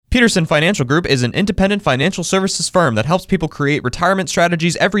Peterson Financial Group is an independent financial services firm that helps people create retirement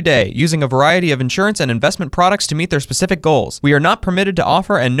strategies every day using a variety of insurance and investment products to meet their specific goals. We are not permitted to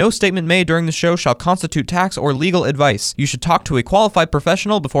offer, and no statement made during the show shall constitute tax or legal advice. You should talk to a qualified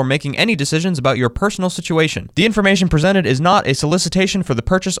professional before making any decisions about your personal situation. The information presented is not a solicitation for the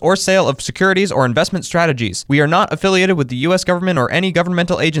purchase or sale of securities or investment strategies. We are not affiliated with the U.S. government or any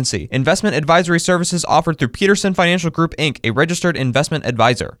governmental agency. Investment advisory services offered through Peterson Financial Group, Inc., a registered investment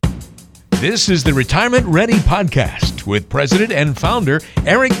advisor. This is the Retirement Ready Podcast with President and Founder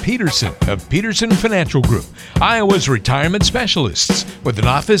Eric Peterson of Peterson Financial Group, Iowa's retirement specialists with an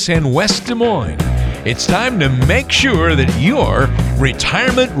office in West Des Moines. It's time to make sure that you're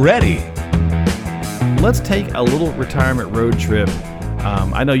retirement ready. Let's take a little retirement road trip.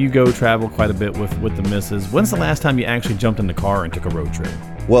 I know you go travel quite a bit with the missus. When's the last time you actually jumped in the car and took a road trip?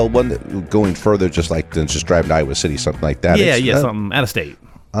 Well, going further, just driving to Iowa City, something like that. Something out of state.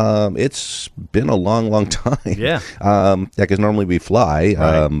 It's been a long time. Yeah. Because normally we fly.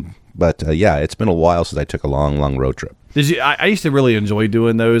 Right. But it's been a while since I took a long road trip. I used to really enjoy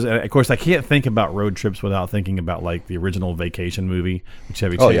doing those. And of course, I can't think about road trips without thinking about like the original Vacation movie with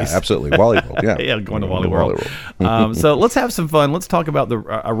Chevy Chase. Oh yeah, absolutely. Wally World. Yeah, yeah, going to Wally World. So let's have some fun. Let's talk about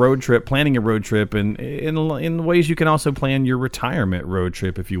a road trip, planning a road trip, and in ways you can also plan your retirement road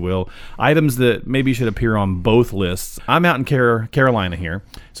trip, if you will. Items that maybe should appear on both lists. I'm out in Carolina here,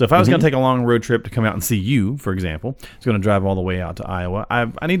 so if I was going to take a long road trip to come out and see you, for example, it's going to drive all the way out to Iowa.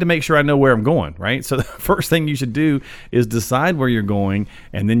 I need to make sure I know where I'm going, right? So the first thing you should do is decide where you're going,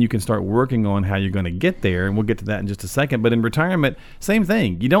 and then you can start working on how you're going to get there, and we'll get to that in just a second. But in retirement, same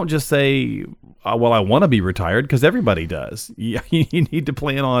thing. You don't just say, well, I want to be retired, because everybody does. You need to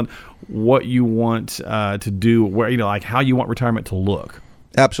plan on what you want to do, where like how you want retirement to look.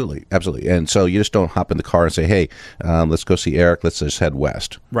 Absolutely. And so you just don't hop in the car and say, hey, let's go see Eric. Let's just head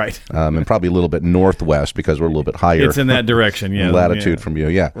west. Right. And probably a little bit northwest because we're a little bit higher. It's in that direction, yeah. Latitude from you,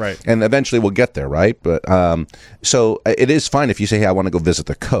 yeah. Right. And eventually we'll get there, right? But so it is fine if you say, hey, I want to go visit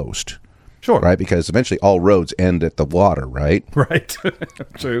the coast. Sure. Right? Because eventually all roads end at the water, right? Right.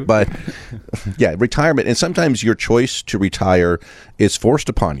 True. But yeah, retirement. And sometimes your choice to retire is forced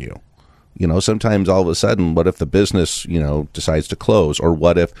upon you. Sometimes all of a sudden, what if the business, decides to close? Or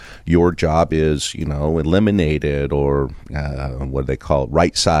what if your job is, eliminated, or what do they call it,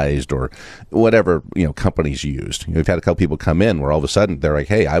 right-sized, or whatever, companies used. We've had a couple people come in where all of a sudden they're like,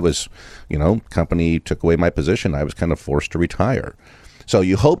 hey, I was, company took away my position. I was kind of forced to retire. So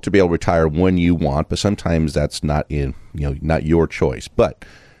you hope to be able to retire when you want, but sometimes that's not not your choice. But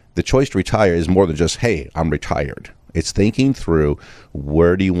the choice to retire is more than just, hey, I'm retired. It's thinking through,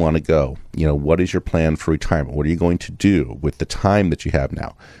 where do you want to go? What is your plan for retirement? What are you going to do with the time that you have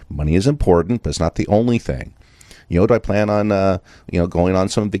now? Money is important, but it's not the only thing. Do I plan on, going on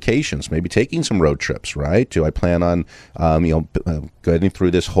some vacations, maybe taking some road trips, right? Do I plan on, getting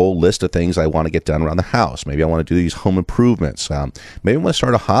through this whole list of things I want to get done around the house? Maybe I want to do these home improvements. Maybe I want to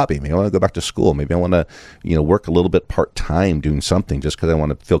start a hobby. Maybe I want to go back to school. Maybe I want to, work a little bit part-time doing something just because I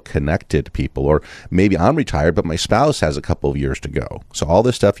want to feel connected to people. Or maybe I'm retired, but my spouse has a couple of years to go. So all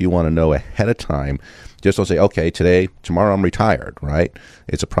this stuff you want to know ahead of time. Just don't say, okay, tomorrow I'm retired, right?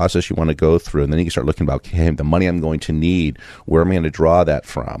 It's a process you want to go through. And then you can start looking about, okay, the money I'm going to need, where am I going to draw that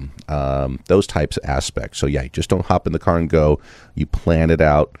from? Those types of aspects. So yeah, just don't hop in the car and go. You plan it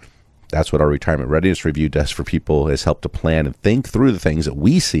out. That's what our retirement readiness review does for people, is help to plan and think through the things that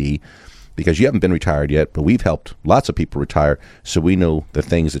we see, because you haven't been retired yet, but we've helped lots of people retire. So we know the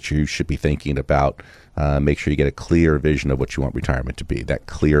things that you should be thinking about. Make sure you get a clear vision of what you want retirement to be, that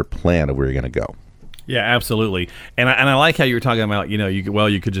clear plan of where you're going to go. Yeah, absolutely. And I like how you were talking about,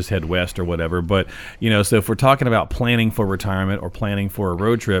 you could just head west or whatever. But, so if we're talking about planning for retirement or planning for a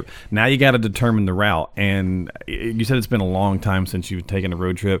road trip, now you got to determine the route. And you said it's been a long time since you've taken a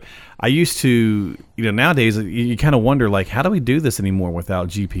road trip. I used to, nowadays you kind of wonder, like, how do we do this anymore without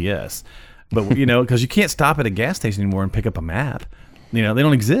GPS? But, because you can't stop at a gas station anymore and pick up a map. They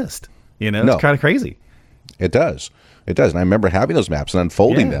don't exist. No. It's kind of crazy. It does. And I remember having those maps and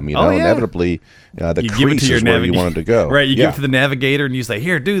unfolding them, inevitably the crease is where you wanted to go. Right, you give it to the navigator and you say,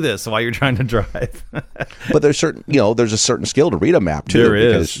 here, do this while you're trying to drive. But there's a certain skill to read a map, too. There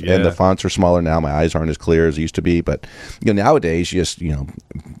is, yeah. And the fonts are smaller now. My eyes aren't as clear as they used to be. But, nowadays, you just, your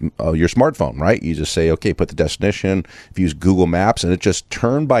smartphone, right? You just say, okay, put the destination. If you use Google Maps, and it just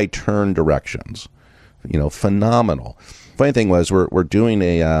turn-by-turn directions. Phenomenal. Funny thing was, we're doing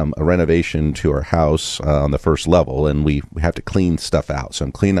a renovation to our house on the first level, and we have to clean stuff out. So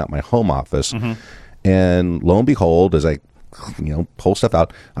I'm cleaning out my home office, and lo and behold, as I pull stuff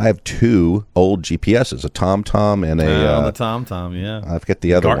out. I have 2 old GPSs, a TomTom and the TomTom, yeah. I forget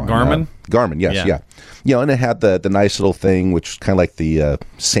the other one. Garmin? Garmin, yes, yeah. And it had the nice little thing, which is kind of like the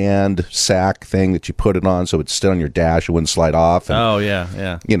sand sack thing that you put it on so it would sit on your dash, it wouldn't slide off. And,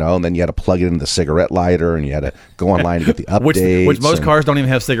 yeah. And then you had to plug it into the cigarette lighter, and you had to go online to get the updates. which most cars don't even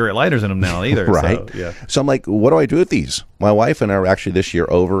have cigarette lighters in them now either. Right. So I'm like, what do I do with these? My wife and I were actually this year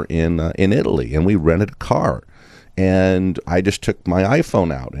over in Italy, and we rented a car. And I just took my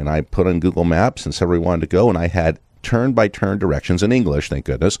iPhone out, and I put on Google Maps and said where we wanted to go, and I had turn-by-turn directions in English, thank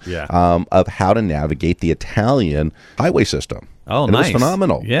goodness, of how to navigate the Italian highway system. Oh, and nice. It was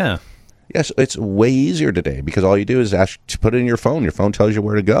phenomenal. Yeah. Yes, it's way easier today because all you do is put it in your phone. Your phone tells you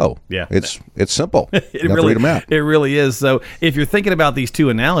where to go. Yeah. It's simple. It really is. So if you're thinking about these 2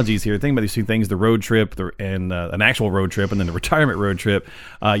 analogies here, think about these 2 things, the road trip and an actual road trip and then the retirement road trip,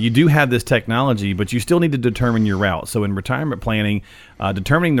 you do have this technology, but you still need to determine your route. So in retirement planning,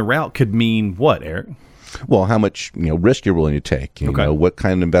 determining the route could mean what, Eric? Well, how much risk you're willing to take. You know, what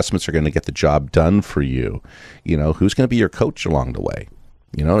kind of investments are going to get the job done for you. Who's going to be your coach along the way.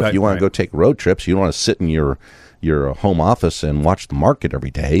 If you want to go take road trips, you don't want to sit in your home office and watch the market every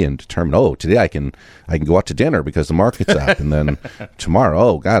day and determine, today I can go out to dinner because the market's up, and then tomorrow,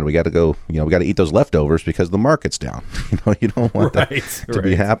 oh God, we got to go, we got to eat those leftovers because the market's down. You don't want that to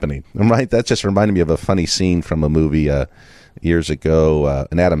be happening. Right? That just reminded me of a funny scene from a movie years ago,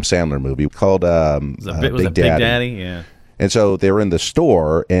 an Adam Sandler movie called Big Daddy. Yeah. And so they were in the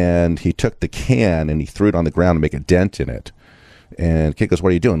store, and he took the can and he threw it on the ground to make a dent in it. And Kid goes, what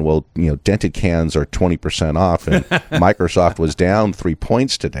are you doing? Well, dented cans are 20% off, and Microsoft was down 3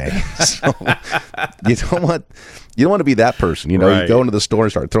 points today. So you don't want to be that person. You go into the store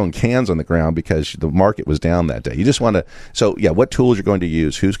and start throwing cans on the ground because the market was down that day. You just want to. So what tools you're going to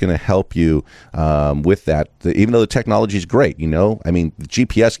use? Who's going to help you with that? Even though the technology is great, the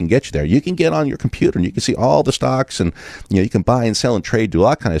GPS can get you there. You can get on your computer and you can see all the stocks, and you can buy and sell and trade, do all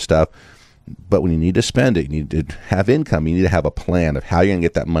that kind of stuff. But when you need to spend it, you need to have income. You need to have a plan of how you're going to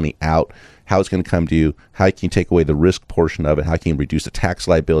get that money out, how it's going to come to you, how you can take away the risk portion of it, how you can reduce the tax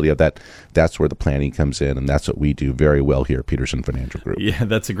liability of that. That's where the planning comes in, and that's what we do very well here at Peterson Financial Group. Yeah,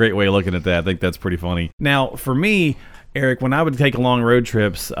 that's a great way of looking at that. I think that's pretty funny. Now, for me, Eric, when I would take long road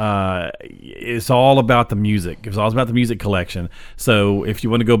trips, it's all about the music. It was all about the music collection. So if you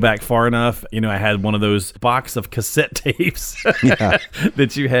want to go back far enough, I had one of those box of cassette tapes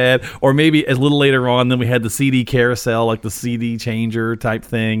that you had, or maybe a little later on, then we had the CD carousel, like the CD changer type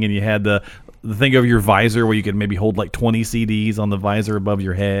thing, and you had the thing over your visor where you could maybe hold like 20 CDs on the visor above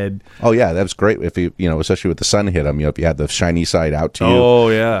your head. Oh yeah, that's great. If you especially with the sun hit them, if you had the shiny side out to you. Oh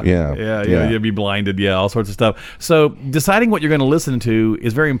yeah, you'd be blinded. Yeah, all sorts of stuff. So deciding what you're going to listen to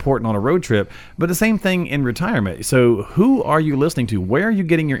is very important on a road trip. But the same thing in retirement. So who are you listening to? Where are you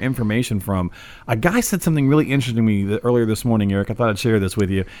getting your information from? A guy said something really interesting to me earlier this morning, Eric. I thought I'd share this with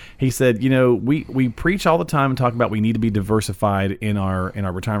you. He said, we preach all the time and talk about we need to be diversified in our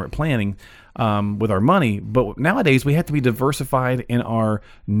retirement planning. With our money, but nowadays we have to be diversified in our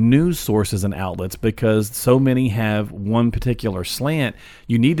news sources and outlets because so many have one particular slant.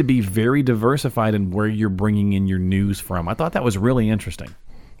 You need to be very diversified in where you're bringing in your news from. I thought that was really interesting.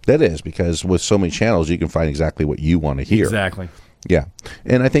 That is, because with so many channels, you can find exactly what you want to hear. Exactly. Yeah.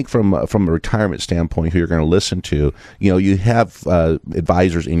 And I think from a retirement standpoint, who you're going to listen to, you have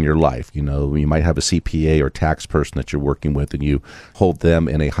advisors in your life. You might have a CPA or tax person that you're working with, and you hold them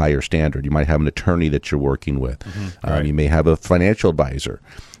in a higher standard. You might have an attorney that you're working with. Mm-hmm. Right. You may have a financial advisor.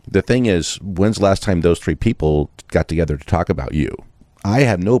 The thing is, when's the last time those 3 people got together to talk about you? I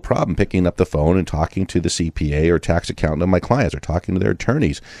have no problem picking up the phone and talking to the CPA or tax accountant of my clients or talking to their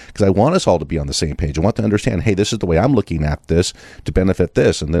attorneys because I want us all to be on the same page. I want to understand, hey, this is the way I'm looking at this to benefit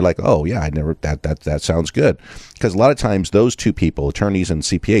this. And they're like, oh, yeah, that sounds good. Because a lot of times those 2 people, attorneys and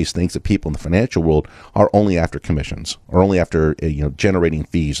CPAs, think that people in the financial world are only after commissions or only after generating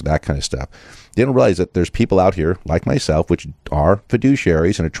fees, that kind of stuff. They don't realize that there's people out here like myself, which are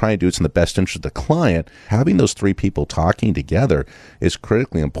fiduciaries and are trying to do what's in the best interest of the client. Having those 3 people talking together is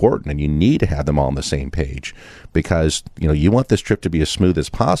critically important, and you need to have them all on the same page because you want this trip to be as smooth as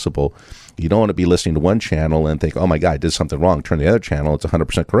possible. You don't want to be listening to one channel and think, oh my God, I did something wrong. Turn to the other channel, it's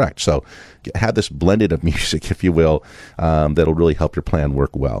 100% correct. So have this blended of music, if you will, that'll really help your plan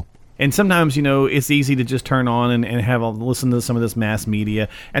work well. And sometimes, it's easy to just turn on and have listen to some of this mass media,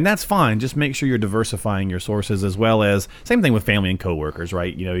 and that's fine. Just make sure you're diversifying your sources, as well as same thing with family and coworkers,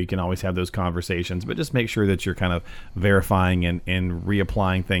 right? You can always have those conversations, but just make sure that you're kind of verifying and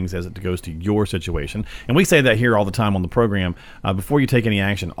reapplying things as it goes to your situation. And we say that here all the time on the program. Before you take any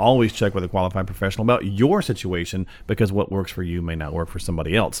action, always check with a qualified professional about your situation, because what works for you may not work for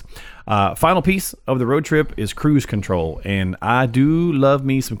somebody else. Final piece of the road trip is cruise control, and I do love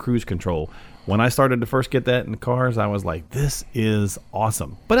me some cruise control. When I started to first get that in the cars, I was like, this is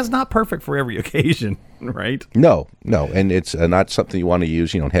awesome. But it's not perfect for every occasion, right? No. And it's not something you want to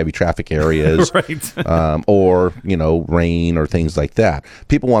use, in heavy traffic areas right. Or, rain or things like that.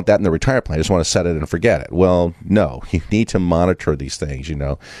 People want that in their retirement plan. They just want to set it and forget it. Well, no, you need to monitor these things.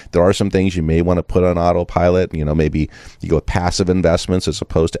 There are some things you may want to put on autopilot. Maybe you go with passive investments as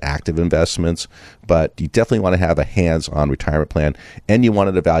opposed to active investments. But you definitely want to have a hands-on retirement plan, and you want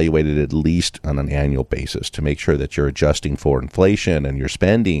it evaluated at least on an annual basis to make sure that you're adjusting for inflation and your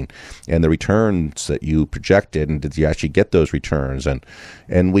spending and the returns that you projected, and did you actually get those returns.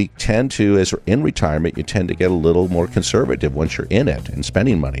 And we tend to, as we're in retirement, you tend to get a little more conservative once you're in it and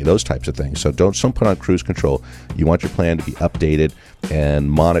spending money, those types of things. So don't put on cruise control. You want your plan to be updated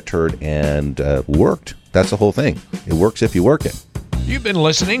and monitored and worked. That's the whole thing. It works if you work it. You've been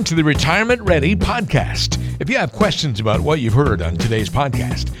listening to the Retirement Ready podcast. If you have questions about what you've heard on today's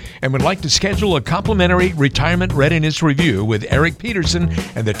podcast and would like to schedule a complimentary retirement readiness review with Eric Peterson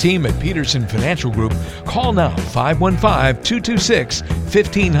and the team at Peterson Financial Group, call now.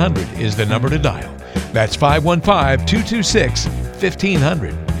 515-226-1500 is the number to dial. That's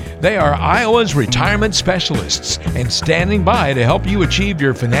 515-226-1500. They are Iowa's retirement specialists and standing by to help you achieve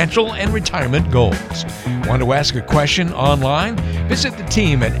your financial and retirement goals. Want to ask a question online? Visit the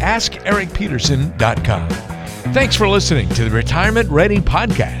team at AskEricPeterson.com. Thanks for listening to the Retirement Ready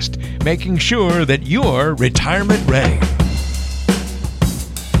podcast, making sure that you're retirement ready.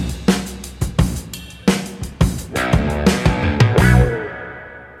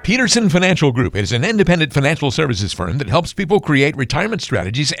 Peterson Financial Group is an independent financial services firm that helps people create retirement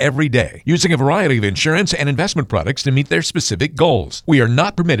strategies every day, using a variety of insurance and investment products to meet their specific goals. We are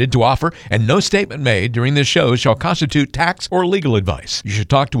not permitted to offer, and no statement made during this show shall constitute tax or legal advice. You should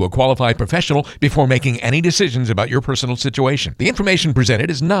talk to a qualified professional before making any decisions about your personal situation. The information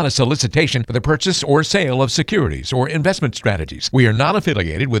presented is not a solicitation for the purchase or sale of securities or investment strategies. We are not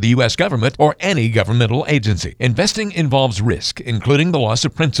affiliated with the U.S. government or any governmental agency. Investing involves risk, including the loss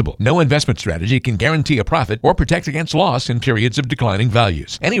of principal. No investment strategy can guarantee a profit or protect against loss in periods of declining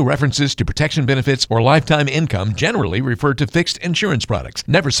values. Any references to protection benefits or lifetime income generally refer to fixed insurance products,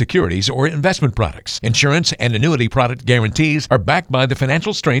 never securities or investment products. Insurance and annuity product guarantees are backed by the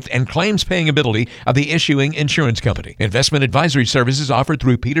financial strength and claims-paying ability of the issuing insurance company. Investment advisory services offered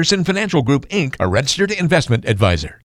through Peterson Financial Group, Inc., a registered investment advisor.